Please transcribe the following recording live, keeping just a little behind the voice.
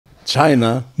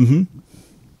China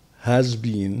has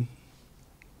been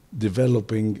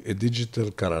developing a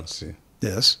digital currency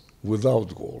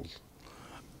without gold.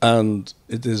 And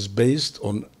it is based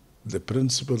on the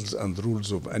principles and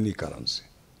rules of any currency.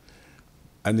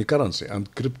 Any currency, and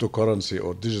cryptocurrency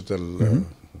or digital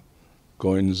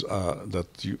coins that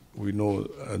we know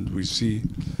and we see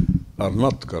are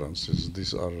not currencies.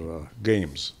 These are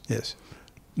games. Yes.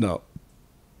 Now,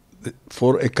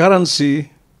 for a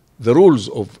currency, the rules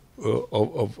of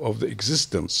the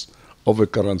existence of a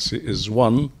currency is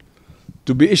one,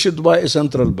 to be issued by a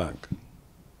central bank.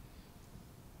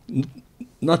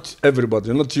 Not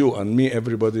everybody, not you and me,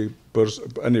 everybody,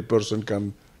 any person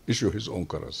can issue his own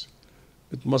currency.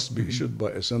 It must be issued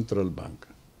by a central bank.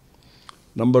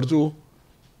 Number two,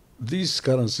 these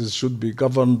currencies should be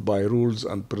governed by rules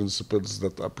and principles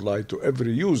that apply to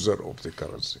every user of the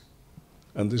currency.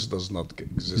 And this does not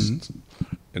exist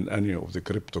in any of the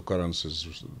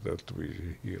cryptocurrencies that we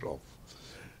hear of.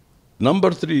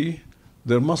 Number three,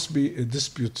 there must be a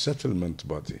dispute settlement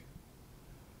body.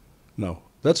 Now,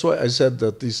 that's why I said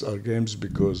that these are games,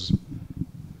 because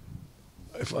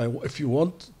if you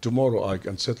want, tomorrow I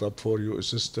can set up for you a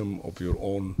system of your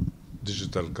own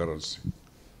digital currency.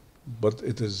 But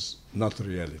it is not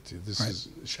reality. This is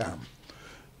sham.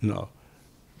 Now,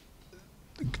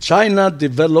 China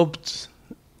developed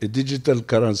a digital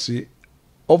currency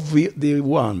of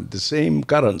the same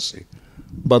currency,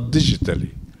 but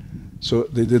digitally. So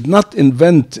they did not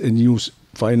invent a new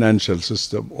financial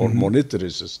system or monetary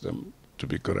system, to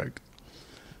be correct.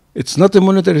 It's not a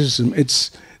monetary system,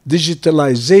 it's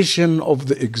digitalization of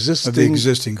the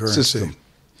existing currency. System.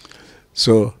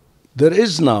 So there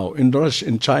is now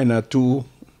in China two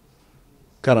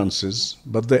currencies,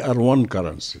 but they are one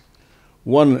currency.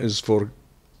 One is for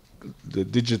the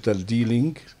digital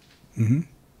dealing,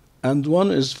 and one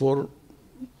is for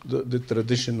the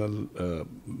traditional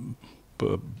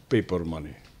paper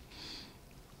money.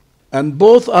 And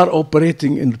both are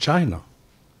operating in China.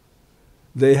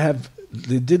 They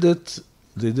did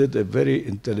a very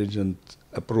intelligent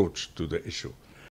approach to the issue.